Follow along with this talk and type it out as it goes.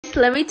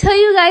guys, let me tell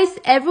you guys,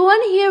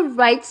 everyone here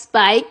rides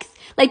bikes.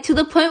 Like to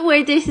the point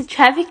where there's a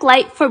traffic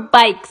light for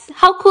bikes.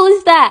 How cool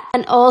is that?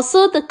 And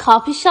also the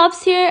coffee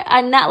shops here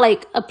are not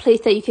like a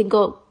place that you can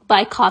go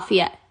buy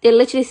coffee at. They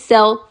literally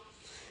sell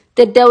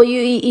the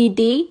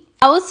WEED.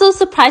 I was so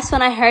surprised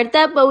when I heard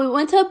that, but we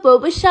went to a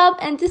boba shop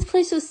and this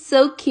place was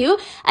so cute.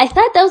 I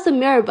thought that was a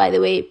mirror, by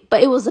the way,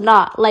 but it was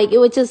not. Like, it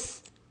was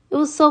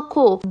so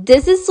cool.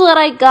 This is what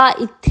I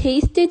got. It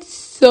tasted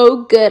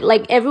so good.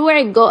 Like, everywhere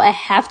I go, I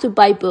have to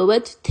buy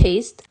boba to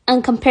taste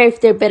and compare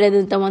if they're better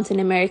than the ones in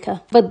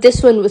America. But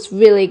this one was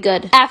really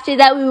good. After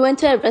that, we went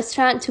to a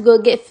restaurant to go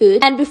get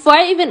food. And before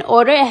I even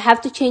order, I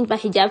have to change my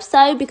hijab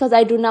style because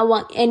I do not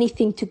want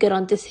anything to get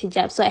on this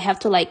hijab. So I have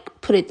to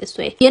like put it this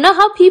way. You know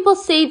how people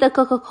say the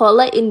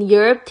Coca-Cola in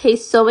Europe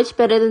tastes so much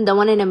better than the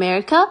one in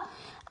America?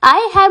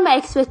 I had my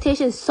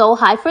expectations so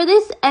high for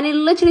this and it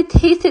literally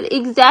tasted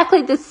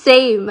exactly the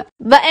same.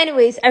 But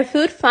anyways, our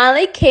food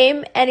finally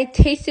came and it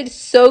tasted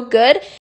so good.